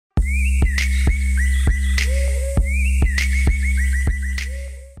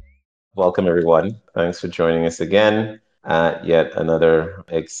Welcome, everyone. Thanks for joining us again at yet another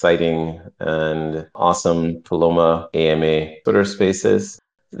exciting and awesome Paloma AMA Twitter Spaces.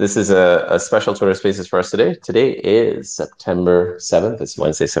 This is a special Twitter Spaces for us today. Today is September 7th. It's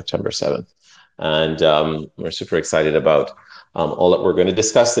Wednesday, September 7th. And we're super excited about all that we're going to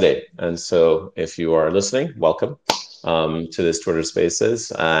discuss today. And so if you are listening, welcome to this Twitter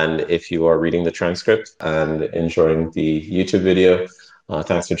Spaces. And if you are reading the transcript and enjoying the YouTube video,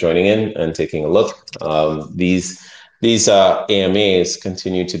 thanks for joining in and taking a look. These AMAs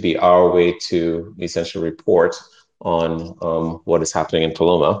continue to be our way to essentially report on what is happening in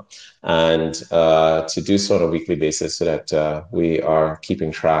Paloma, and to do so on a weekly basis so that we are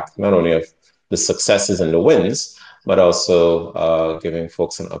keeping track not only of the successes and the wins, but also giving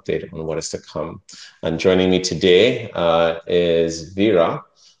folks an update on what is to come. And joining me today is Vera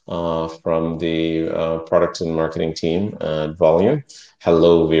from the product and marketing team at Volume.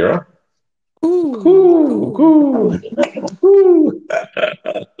 Hello, Vera. Ooh.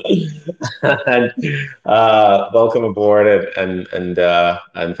 And welcome aboard,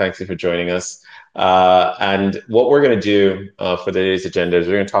 and thank you for joining us. And what we're going to do for today's agenda is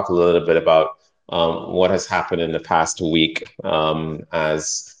we're going to talk a little bit about what has happened in the past week,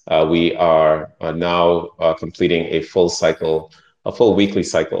 as we are now completing a full weekly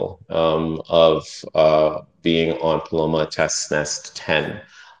cycle of being on Paloma Testnet 10.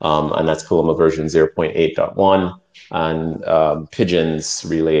 And that's Paloma version 0.8.1 and Pigeon's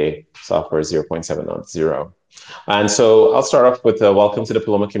relay software 0.7.0. And so I'll start off with a welcome to the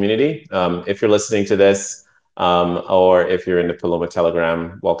Paloma community. If you're listening to this, or if you're in the Paloma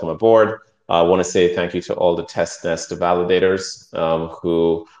Telegram, welcome aboard. I want to say thank you to all the testnet validators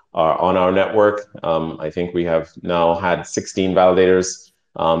who are on our network. I think we have now had 16 validators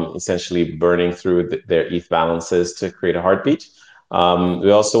essentially burning through their ETH balances to create a heartbeat.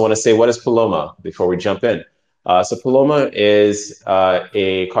 We also want to say, what is Paloma before we jump in? So Paloma is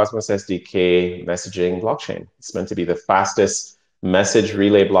a Cosmos SDK messaging blockchain. It's meant to be the fastest message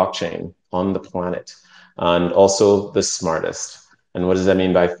relay blockchain on the planet, and also the smartest. And what does that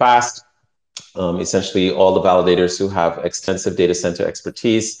mean by fast? Essentially, all the validators who have extensive data center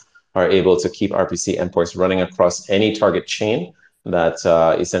expertise are able to keep RPC endpoints running across any target chain that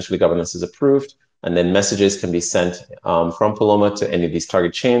essentially governance is approved. And then messages can be sent from Paloma to any of these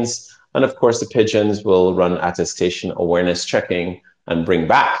target chains. And of course, the pigeons will run attestation awareness checking and bring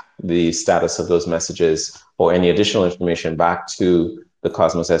back the status of those messages or any additional information back to the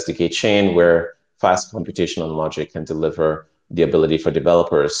Cosmos SDK chain, where fast computational logic can deliver the ability for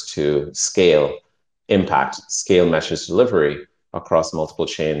developers to scale message delivery across multiple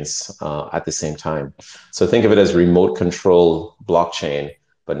chains at the same time. So think of it as remote control blockchain,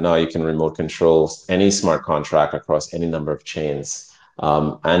 but now you can remote control any smart contract across any number of chains,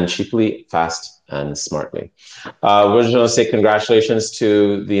 and cheaply, fast, and smartly. We're just going to say congratulations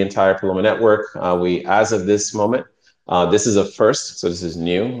to the entire Paloma network. As of this moment, this is a first, so this is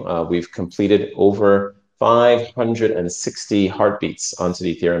new. We've completed over 560 heartbeats onto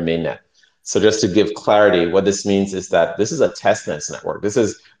the Ethereum mainnet. So just to give clarity, what this means is that this is a testnet network.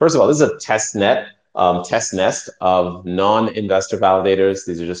 First of all, this is a test nest of non-investor validators.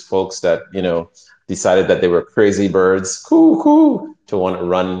 These are just folks that, decided that they were crazy birds, to want to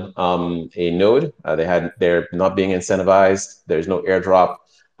run a node. They're not being incentivized. There's no airdrop.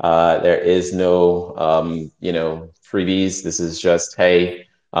 There is no, freebies. This is just, hey,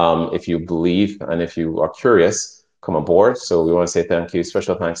 if you believe and if you are curious, come aboard. So we want to say thank you,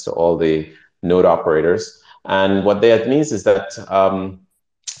 special thanks to all the node operators. And what that means is that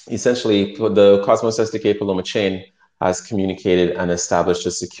essentially the Cosmos SDK Paloma chain has communicated and established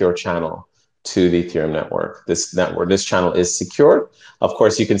a secure channel to the Ethereum network. This channel is secured. Of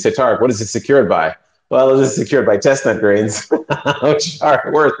course, you can say, Tarek, what is it secured by? Well, it is secured by testnet grains, which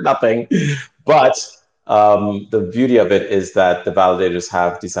are worth nothing. But the beauty of it is that the validators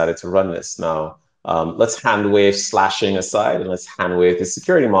have decided to run this. Now, let's hand wave slashing aside and let's hand wave the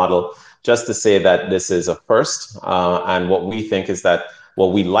security model, just to say that this is a first. And what we think is that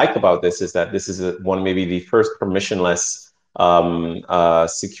what we like about this is that this is maybe the first permissionless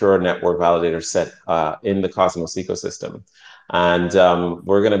secure network validator set in the Cosmos ecosystem. And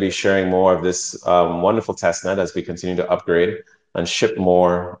we're going to be sharing more of this wonderful testnet as we continue to upgrade and ship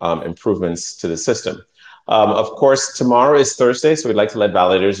more improvements to the system. Of course, tomorrow is Thursday, so we'd like to let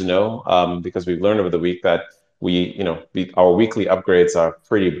validators know, because we've learned over the week that our weekly upgrades are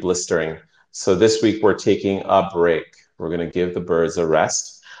pretty blistering. So this week we're taking a break. We're going to give the birds a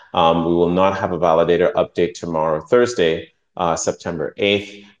rest. We will not have a validator update tomorrow, Thursday, September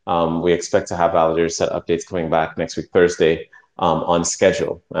 8th. We expect to have validator set updates coming back next week, Thursday. on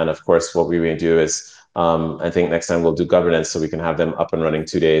schedule. And of course, what we may do is, I think next time we'll do governance so we can have them up and running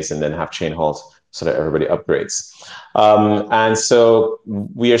 2 days and then have chain halt so that everybody upgrades. And so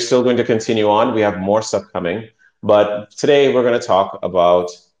we are still going to continue on. We have more stuff coming, but today we're going to talk about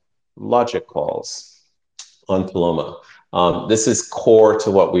logic calls on Paloma. This is core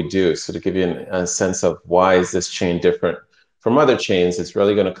to what we do. So to give you a sense of why is this chain different from other chains, it's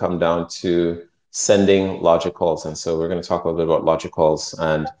really going to come down to sending logic calls. And so we're going to talk a little bit about logic calls,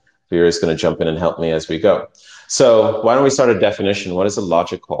 and Vera is going to jump in and help me as we go. So why don't we start a definition? What is a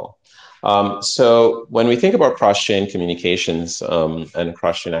logic call? So when we think about cross-chain communications and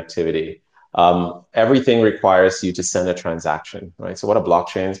cross-chain activity, everything requires you to send a transaction, right? So what are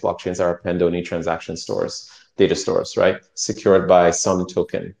blockchains? Blockchains are append-only transaction stores, data stores, right? Secured by some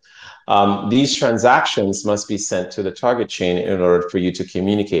token. These transactions must be sent to the target chain in order for you to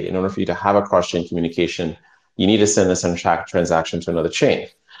communicate. In order for you to have a cross-chain communication, you need to send this transaction to another chain.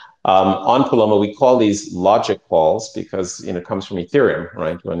 On Paloma, we call these logic calls because it comes from Ethereum,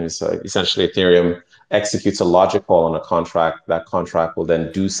 right? When it's essentially Ethereum executes a logic call on a contract, that contract will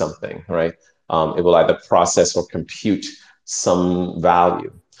then do something, right? It will either process or compute some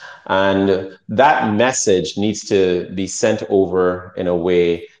value. And that message needs to be sent over in a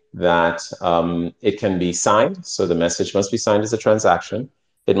way that it can be signed. So the message must be signed as a transaction.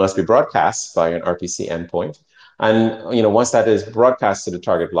 It must be broadcast by an RPC endpoint. And once that is broadcast to the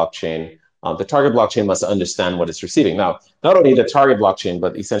target blockchain must understand what it's receiving. Now, not only the target blockchain,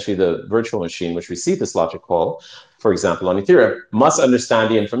 but essentially the virtual machine which received this logic call, for example, on Ethereum, must understand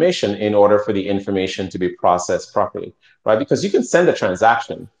the information in order for the information to be processed properly, right? Because you can send a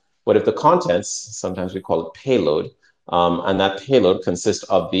transaction, but if the contents, sometimes we call it payload, and that payload consists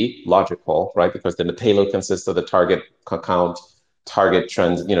of the logic call, right? Because then the payload consists of the target account, target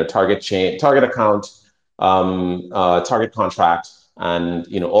chain, target account, target contract, and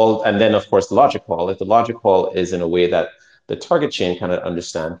and then of course the logic call. If the logic call is in a way that the target chain cannot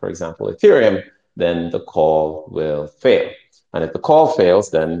understand, for example, Ethereum, then the call will fail. And if the call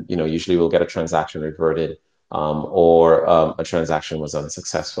fails, then usually we'll get a transaction reverted, or a transaction was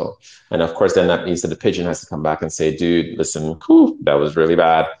unsuccessful. And of course, then that means that the pigeon has to come back and say, dude, listen, whew, that was really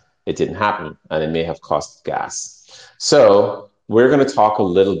bad. It didn't happen, and it may have cost gas. So we're going to talk a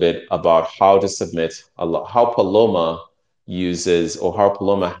little bit about how to submit, how Paloma uses, or how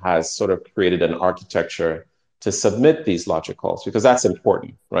Paloma has sort of created an architecture to submit these logic calls, because that's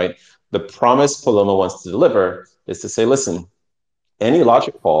important, right? The promise Paloma wants to deliver is to say, listen, any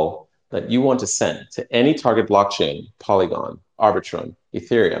logic call that you want to send to any target blockchain, Polygon, Arbitrum,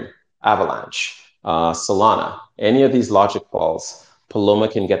 Ethereum, Avalanche, Solana, any of these logic calls, Paloma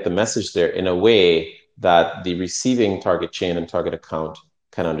can get the message there in a way that the receiving target chain and target account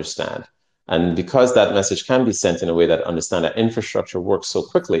can understand. And because that message can be sent in a way that understand that infrastructure works so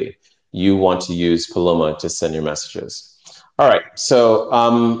quickly, you want to use Paloma to send your messages. All right, so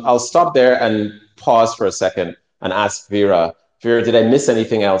I'll stop there and pause for a second and ask Vera, did I miss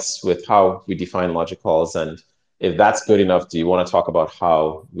anything else with how we define logic calls? And if that's good enough, do you want to talk about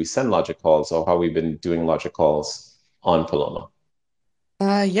how we send logic calls or how we've been doing logic calls on Paloma?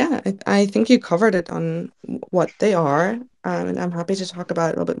 Yeah, I think you covered it on what they are, and I'm happy to talk about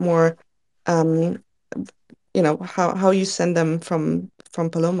it a little bit more, um, how you send them from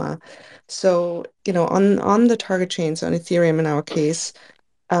Paloma. So, on the target chains on Ethereum in our case,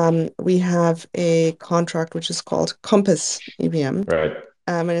 we have a contract which is called Compass EVM. Right.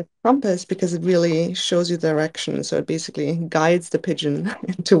 And it's Compass because it really shows you direction. So it basically guides the pigeon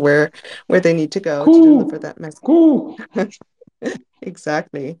to where they need to go to deliver Cool. that message. Cool.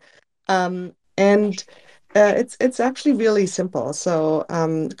 Exactly. And it's actually really simple. So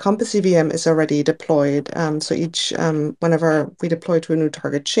Compass EVM is already deployed. So each whenever we deploy to a new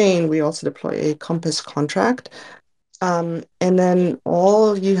target chain, we also deploy a Compass contract. And then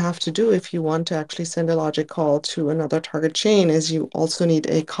all you have to do if you want to actually send a logic call to another target chain is you also need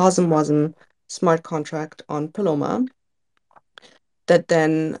a COSM smart contract on Paloma that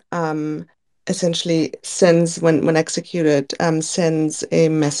then essentially sends, when executed, sends a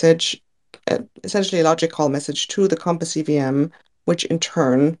message, essentially a logic call message to the Compass EVM, which in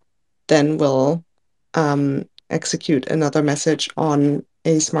turn then will execute another message on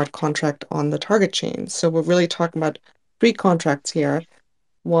a smart contract on the target chain. So we're really talking about three contracts here,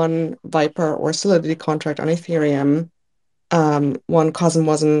 one Viper or Solidity contract on Ethereum, one Cosm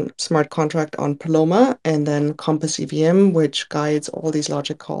wasn't smart contract on Paloma, and then Compass EVM, which guides all these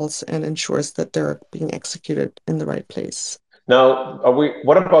logic calls and ensures that they're being executed in the right place. Now,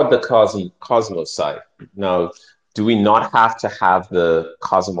 what about the Cosmos side? Now, do we not have to have the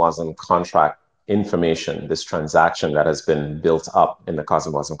Cosmos contract information, this transaction that has been built up in the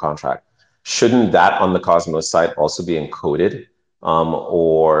Cosmos contract, shouldn't that on the Cosmos side also be encoded?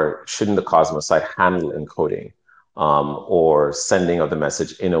 Or shouldn't the Cosmos side handle encoding or sending of the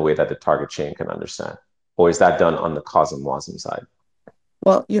message in a way that the target chain can understand? Or is that done on the Cosmos side?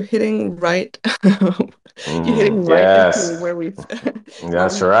 Well, you're hitting right. You're hitting right into Yes, where we've where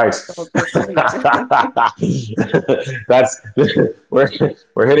that's we have right. talked about this week. That's we're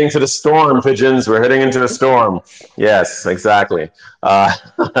we're hitting to the storm, pigeons. We're hitting into a storm. Yes, exactly. Uh,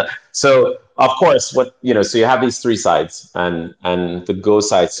 so of course, what so you have these three sides, and the go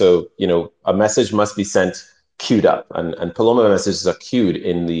side. So a message must be sent queued up, and Paloma messages are queued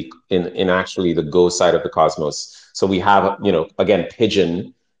in actually the go side of the Cosmos. So we have again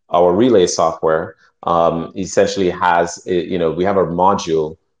Pigeon, our relay software essentially has, we have a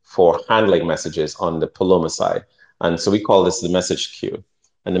module for handling messages on the Paloma side. And so we call this the message queue.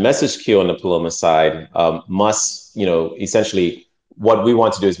 And the message queue on the Paloma side must, essentially what we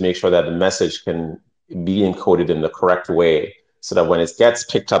want to do is make sure that the message can be encoded in the correct way so that when it gets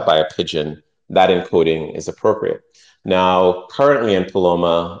picked up by a pigeon, that encoding is appropriate. Now, currently in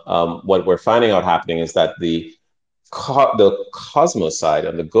Paloma, what we're finding out happening is that the Cosmos side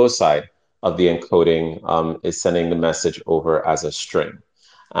and the Go side of the encoding is sending the message over as a string.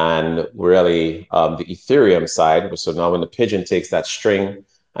 And really, the Ethereum side, so now when the pigeon takes that string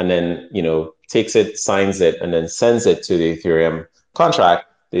and then, takes it, signs it, and then sends it to the Ethereum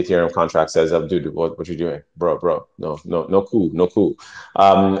contract says, oh, dude, what you doing? Bro, no, no, no cool, no cool.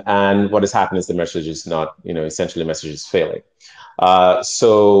 And what has happened is the message is not, essentially the message is failing.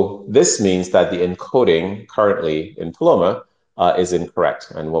 So this means that the encoding currently in Paloma is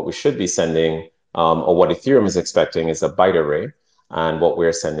incorrect. And what we should be sending, or what Ethereum is expecting, is a byte array. And what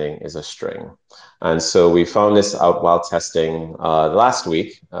we're sending is a string. And so we found this out while testing last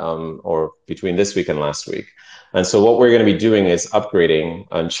week, or between this week and last week. And so what we're going to be doing is upgrading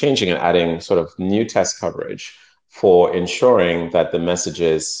and changing and adding sort of new test coverage for ensuring that the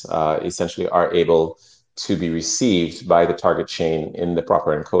messages essentially are able to be received by the target chain in the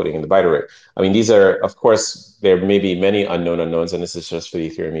proper encoding in the byte array. I mean, these are, of course, there may be many unknown unknowns, and this is just for the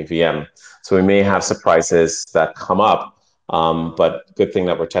Ethereum EVM. So we may have surprises that come up, but good thing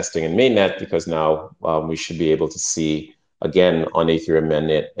that we're testing in mainnet because now we should be able to see again on Ethereum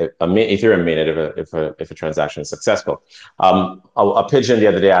mainnet, Ethereum mainnet if a transaction is successful. A pigeon the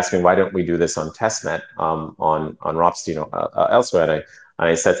other day asked me, why don't we do this on testnet on Ropstein elsewhere? And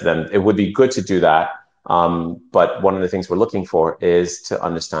I said to them, it would be good to do that. But one of the things we're looking for is to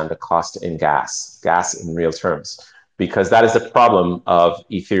understand the cost in gas in real terms, because that is the problem of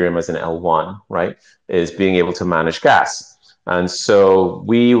Ethereum as an L1, right? Is being able to manage gas. And so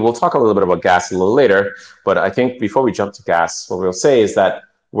we will talk a little bit about gas a little later, but I think before we jump to gas, what we'll say is that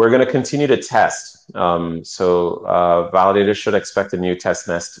we're going to continue to test. Validators should expect a new test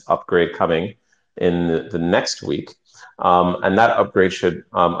nest upgrade coming in the next week. And that upgrade should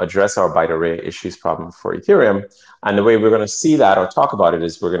address our byte array issues problem for Ethereum. And the way we're going to see that or talk about it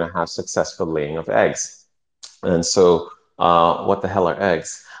is we're going to have successful laying of eggs. And so, what the hell are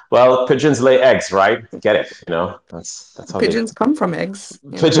eggs? Well, pigeons lay eggs, right? Get it? That's how they Pigeons come from eggs,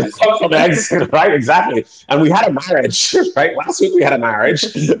 pigeons come from eggs, right? Exactly. And we had a marriage, right? Last week we had a marriage,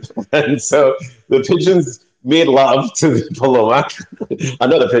 and so the pigeons made love to the Paloma,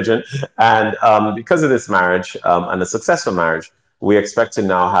 another pigeon, and because of this marriage and a successful marriage, we expect to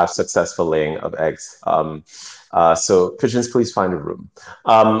now have successful laying of eggs. So pigeons, please find a room.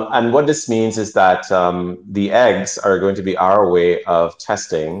 And what this means is that the eggs are going to be our way of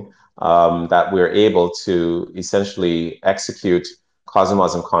testing that we're able to essentially execute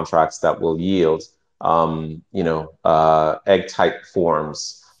cosmosm contracts that will yield, egg-type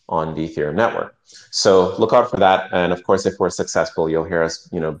forms on the Ethereum network. So look out for that. And of course, if we're successful, you'll hear us,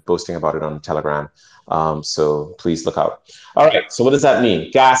 boasting about it on Telegram. So please look out. All right. So what does that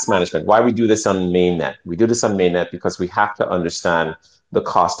mean? Gas management. Why we do this on mainnet? We do this on mainnet because we have to understand the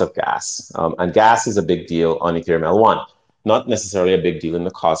cost of gas. And gas is a big deal on Ethereum L1. Not necessarily a big deal in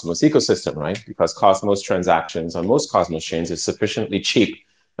the Cosmos ecosystem, right? Because Cosmos transactions on most Cosmos chains is sufficiently cheap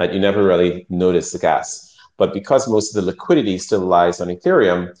that you never really notice the gas. But because most of the liquidity still lies on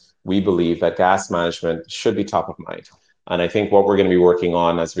Ethereum, we believe that gas management should be top of mind. And I think what we're going to be working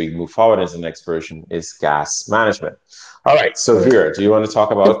on as we move forward into the next version is gas management. All right, so Vera, do you want to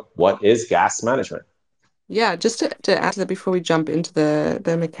talk about what is gas management? Yeah, just to add to that before we jump into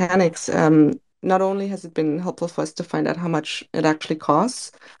the mechanics, not only has it been helpful for us to find out how much it actually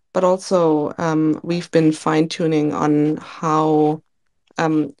costs, but also we've been fine-tuning on how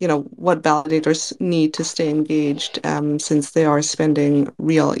what validators need to stay engaged since they are spending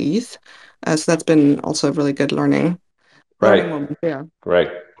real ETH. So that's been also a really good Right, learning moment there. right,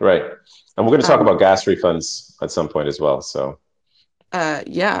 right. And we're going to talk Um, about gas refunds at some point as well. So,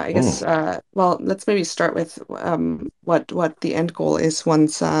 yeah, I guess. mm, Well, let's maybe start with what the end goal is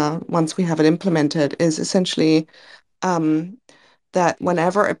once we have it implemented is essentially um, that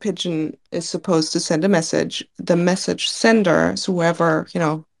whenever a pigeon is supposed to send a message, the message sender, so whoever,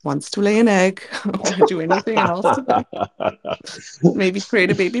 wants to lay an egg or do anything else, maybe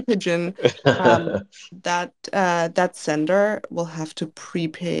create a baby pigeon, um, that sender will have to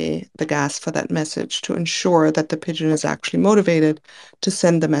prepay the gas for that message to ensure that the pigeon is actually motivated to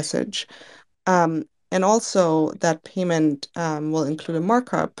send the message. And also that payment will include a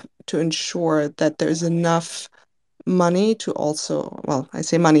markup to ensure that there's enough money to also, well, I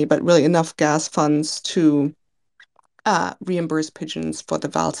say money, but really enough gas funds to reimburse pigeons for the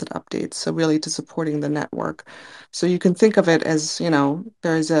VALSIT updates. So really to supporting the network. So you can think of it as,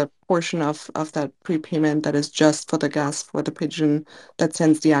 there is a portion of that prepayment that is just for the gas for the pigeon that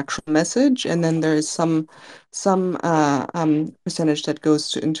sends the actual message. And then there is some percentage that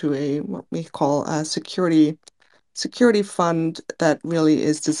goes into a what we call a security fund that really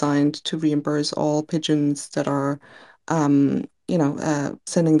is designed to reimburse all pigeons that are,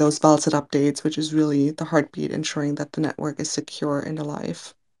 sending those VALSIT updates, which is really the heartbeat, ensuring that the network is secure and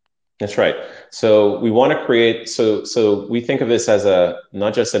alive. that's right. So we want to create. So we think of this as a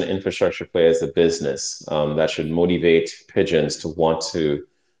not just an infrastructure play, as a business that should motivate pigeons to want to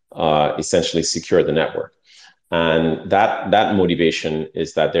essentially secure the network. And that motivation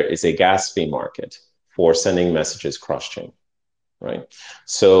is that there is a gas fee market for sending messages cross-chain, right?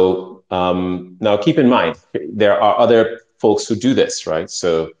 So now keep in mind, there are other folks who do this, right?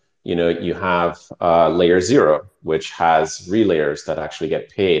 So, you have layer zero, which has relayers that actually get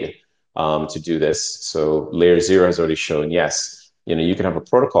paid to do this. So layer zero has already shown, yes, you can have a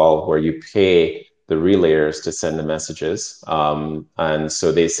protocol where you pay the relayers to send the messages. And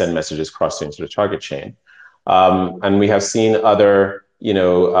so they send messages cross into the target chain. And we have seen other,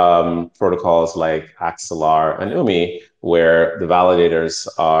 protocols like Axelar and Umi, where the validators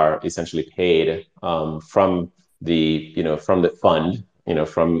are essentially paid from the fund,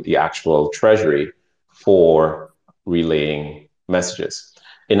 from the actual treasury for relaying messages.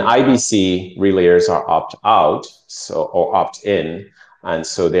 In IBC, relayers are opt out, or opt in, and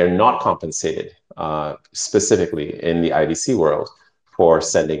so they're not compensated specifically in the IBC world for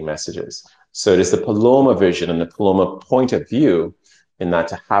sending messages. So it is the Paloma vision and the Paloma point of view in that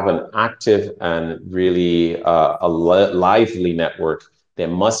to have an active and really lively network, there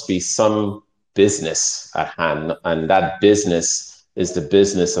must be some business at hand. And that business is the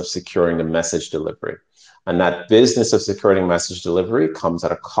business of securing the message delivery. And that business of securing message delivery comes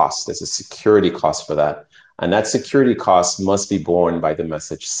at a cost. There's a security cost for that. And that security cost must be borne by the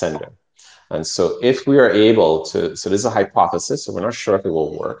message sender. And so if we are able to, so this is a hypothesis, so we're not sure if it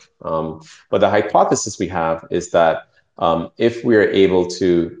will work. But the hypothesis we have is that if we are able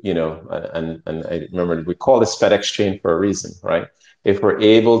to, and I remember we call this FedEx chain for a reason, right? If we're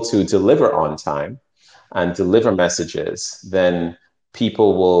able to deliver on time and deliver messages, then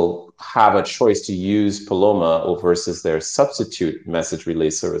people will have a choice to use Paloma versus their substitute message relay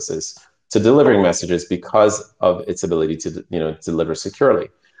services to delivering messages because of its ability to, deliver securely.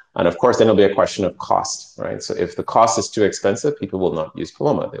 And of course, then there'll be a question of cost, right? So if the cost is too expensive, people will not use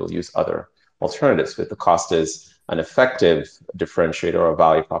Paloma. They will use other alternatives. If the cost is an effective differentiator or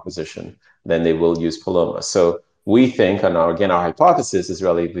value proposition, then they will use Paloma. So we think, and again, our hypothesis is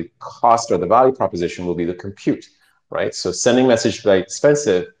really the cost or the value proposition will be the compute, right? So sending message is very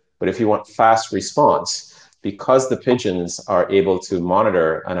expensive, but if you want fast response, because the pigeons are able to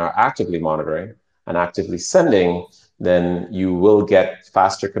monitor and are actively monitoring and actively sending, then you will get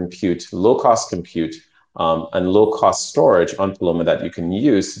faster compute, low cost compute, and low cost storage on Paloma that you can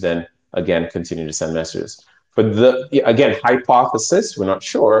use to then again continue to send messages. For the again hypothesis, we're not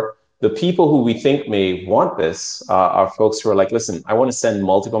sure. The people who we think may want this are folks who are like, listen, I want to send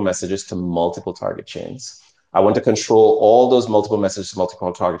multiple messages to multiple target chains. I want to control all those multiple messages to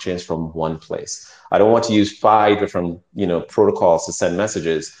multiple target chains from one place. I don't want to use 5 different, protocols to send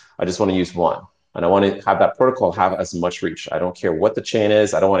messages. I just want to use one. And I want to have that protocol have as much reach. I don't care what the chain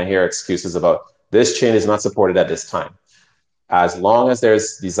is. I don't want to hear excuses about this chain is not supported at this time. As long as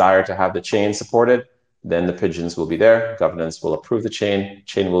there's desire to have the chain supported, then the pigeons will be there. Governance will approve the chain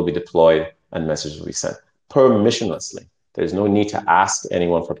will be deployed, and messages will be sent permissionlessly. There's no need to ask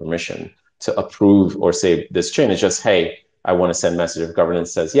anyone for permission to approve or say this chain. It's just, hey, I want to send messages. If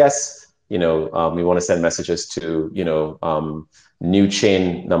governance says yes, we want to send messages to, new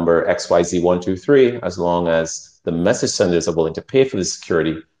chain number XYZ123, as long as the message senders are willing to pay for the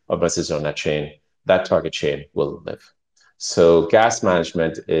security of messages on that chain, that target chain will live. So gas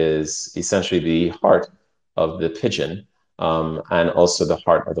management is essentially the heart of the pigeon, and also the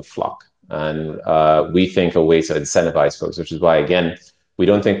heart of the flock. And we think a way to incentivize folks, which is why, again, we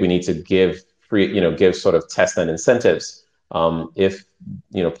don't think we need to give free, give sort of test and incentives. If,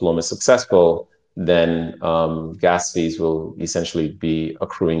 Paloma is successful, then gas fees will essentially be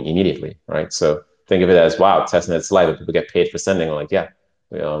accruing immediately, right? So think of it as, wow, testnet's live, if people get paid for sending, like, yeah,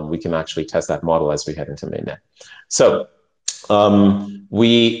 we can actually test that model as we head into mainnet. So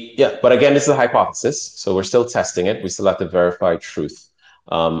yeah, but again, this is a hypothesis, so we're still testing it. We still have to verify truth.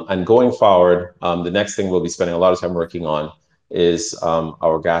 And going forward, the next thing we'll be spending a lot of time working on is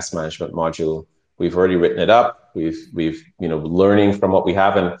our gas management module. We've already written it up. We've learning from what we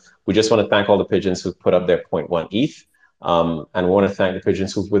have, and we just want to thank all the pigeons who've put up their zero point 0.1 ETH, and we want to thank the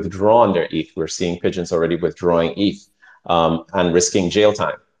pigeons who've withdrawn their ETH. We're seeing pigeons already withdrawing ETH, and risking jail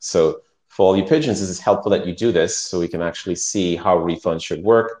time. So for all you pigeons, it's helpful that you do this so we can actually see how refunds should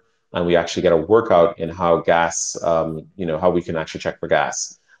work, and we actually get a workout in how gas, how we can actually check for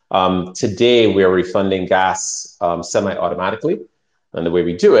gas. Today, we're refunding gas semi-automatically, and the way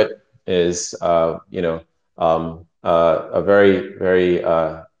we do it is, a very, very,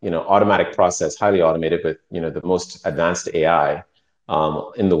 automatic process, highly automated with, the most advanced AI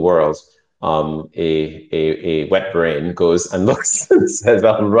in the world. A wet brain goes and looks and says,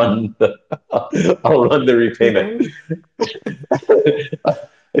 I'll run the repayment."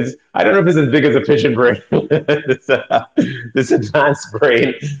 Mhm. I don't know if it's as big as a pigeon brain. This advanced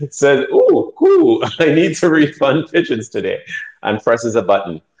brain says, ooh, I need to refund pigeons today, and presses a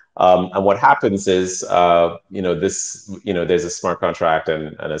button. And what happens is, there's a smart contract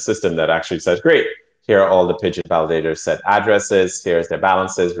and a system that actually says, great, here are all the pigeon validators set addresses, here's their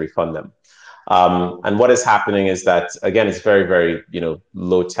balances, refund them. And what is happening is that, again, it's very, very,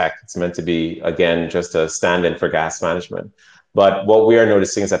 low tech. It's meant to be, again, just a stand-in for gas management. But what we are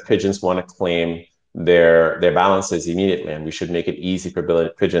noticing is that pigeons want to claim their balances immediately, and we should make it easy for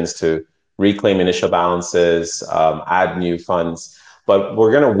pigeons to reclaim initial balances, add new funds. But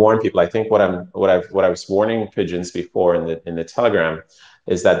we're going to warn people. I think what I was warning pigeons before in the Telegram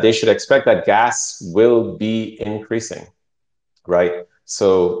is that they should expect that gas will be increasing, right?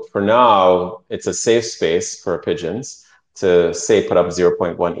 So for now, it's a safe space for pigeons to say put up zero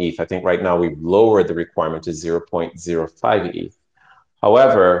point 0.1 ETH. I think right now we've lowered the requirement to 0.05 ETH.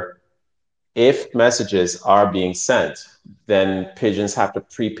 However, if messages are being sent, then pigeons have to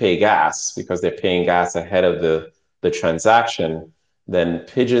prepay gas because they're paying gas ahead of the transaction. Then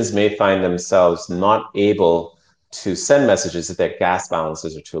pigeons may find themselves not able to send messages if their gas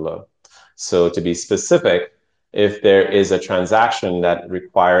balances are too low. So to be specific, if there is a transaction that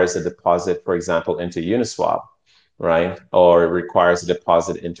requires a deposit, for example, into Uniswap, right, or it requires a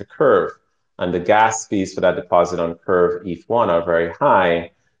deposit into Curve, and the gas fees for that deposit on Curve ETH1 are very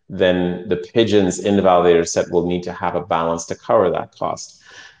high, then the pigeons in the validator set will need to have a balance to cover that cost.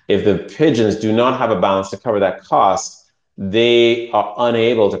 If the pigeons do not have a balance to cover that cost, they are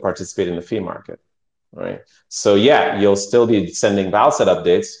unable to participate in the fee market, right? So yeah, you'll still be sending val set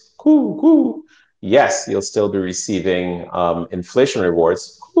updates. Cool, cool. Yes, you'll still be receiving inflation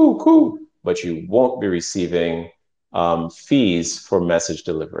rewards. Cool, cool. But you won't be receiving fees for message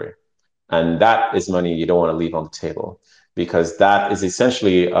delivery. And that is money you don't want to leave on the table, because that is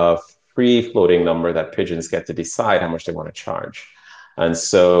essentially a free floating number that pigeons get to decide how much they want to charge. And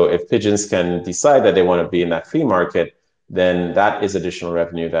so if pigeons can decide that they want to be in that free market, then that is additional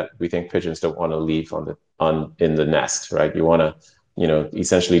revenue that we think pigeons don't want to leave in the nest, right? You want to,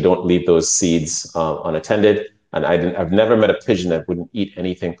 essentially don't leave those seeds unattended. And I've never met a pigeon that wouldn't eat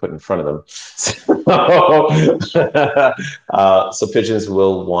anything put in front of them. So pigeons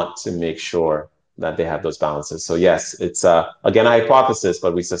will want to make sure that they have those balances. So yes, it's again a hypothesis,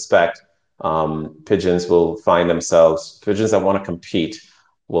 but we suspect pigeons will find themselves, pigeons that want to compete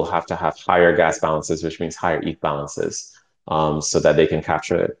will have to have higher gas balances, which means higher ETH balances, so that they can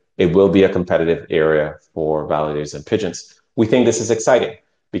capture it. It will be a competitive area for validators and pigeons. We think this is exciting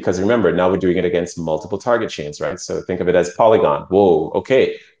because remember, now we're doing it against multiple target chains, right? So think of it as Polygon. Whoa,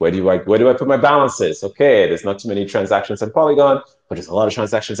 okay, where do I put my balances? Okay, there's not too many transactions on Polygon, but there's a lot of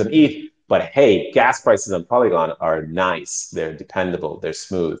transactions on ETH. But hey, gas prices on Polygon are nice. They're dependable. They're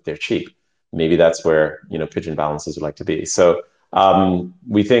smooth. They're cheap. Maybe that's where pigeon balances would like to be. So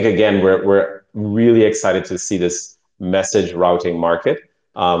we think again we're really excited to see this message routing market.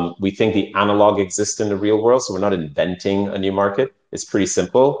 We think the analog exists in the real world, so we're not inventing a new market. It's pretty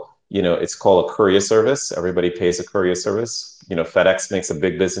simple. It's called a courier service. Everybody pays a courier service. FedEx makes a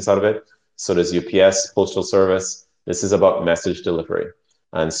big business out of it. So does UPS, Postal Service. This is about message delivery.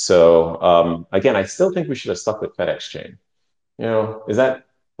 And so, again, I still think we should have stuck with FedEx chain. Is that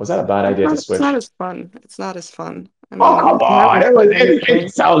was that a bad idea to It's not switch? as fun. It's not as fun. I Oh, mean, come you can have on. your It fun was when you it play.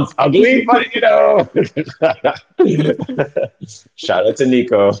 sounds ugly, but Shout out to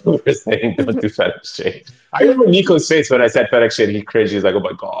Nico for saying don't do FedEx chain. I remember Nico's face when I said FedEx chain. He cringed. He's like, "Oh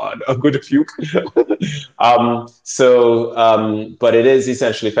my god, I'm going to puke." But it is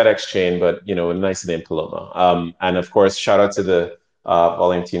essentially FedEx chain, but a nice name, Paloma. And of course, shout out to the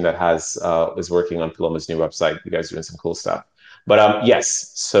volume team that has is working on Paloma's new website. You guys are doing some cool stuff. But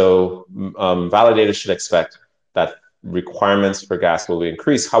yes, so validators should expect that requirements for gas will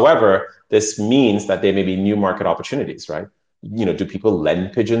increase. However, this means that there may be new market opportunities, right? Do people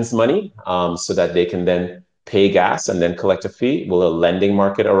lend pigeons money so that they can then pay gas and then collect a fee? Will a lending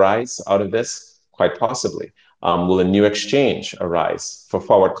market arise out of this? Quite possibly. Will a new exchange arise for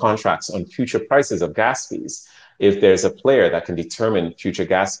forward contracts on future prices of gas fees? If there's a player that can determine future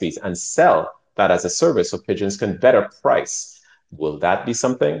gas fees and sell that as a service so pigeons can better price, will that be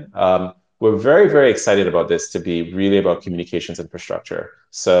something? We're very, very excited about this to be really about communications infrastructure.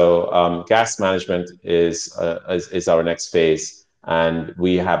 So gas management is our next phase, and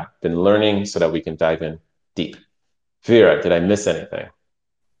we have been learning so that we can dive in deep. Vera, did I miss anything?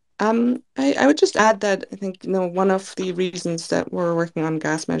 I would just add that I think, one of the reasons that we're working on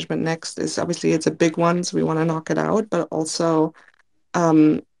gas management next is obviously it's a big one, so we want to knock it out, but also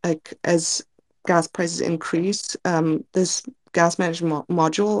like as gas prices increase, this gas management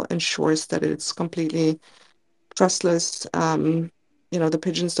module ensures that it's completely trustless. The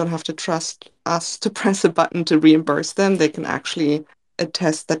pigeons don't have to trust us to press a button to reimburse them. They can actually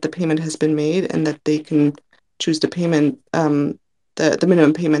attest that the payment has been made and that they can choose the payment, the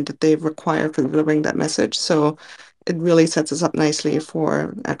minimum payment that they require for delivering that message. So it really sets us up nicely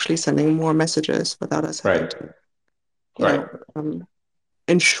for actually sending more messages without us having Right, to, you right. know, um,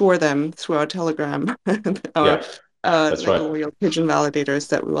 ensure them through our Telegram, our Yeah, that's like right. loyal pigeon validators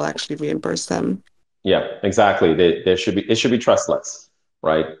that we will actually reimburse them. Yeah, exactly. There should be it should be trustless,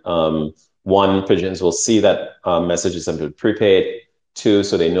 right? One, pigeons will see that messages have been prepaid. Two,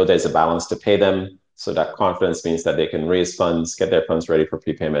 so they know there's a balance to pay them. So that confidence means that they can raise funds, get their funds ready for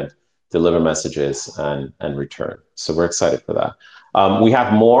prepayment, deliver messages, and return. So we're excited for that. We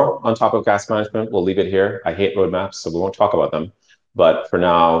have more on top of gas management. We'll leave it here. I hate roadmaps, so we won't talk about them. But for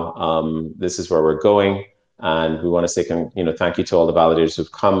now, this is where we're going, and we want to say, thank you to all the validators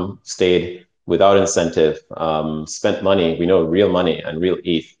who've come, stayed without incentive, spent money, we know real money and real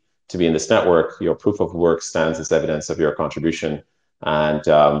ETH to be in this network. Your proof of work stands as evidence of your contribution. And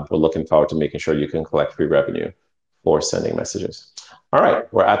we're looking forward to making sure you can collect free revenue for sending messages. All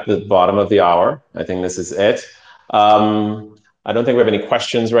right, we're at the bottom of the hour. I think this is it. I don't think we have any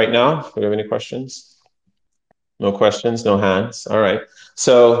questions right now. Do we have any questions? No questions, no hands. All right.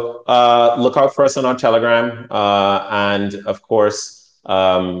 So look out for us on our Telegram. And of course,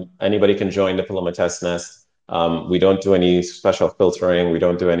 anybody can join the Paloma Test Nest. We don't do any special filtering. We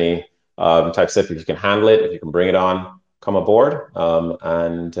don't do any type stuff. If you can handle it, if you can bring it on, come aboard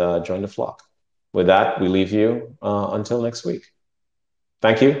and join the flock. With that, we leave you until next week.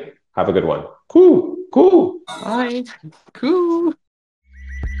 Thank you. Have a good one. Cool, cool. Bye. Cool.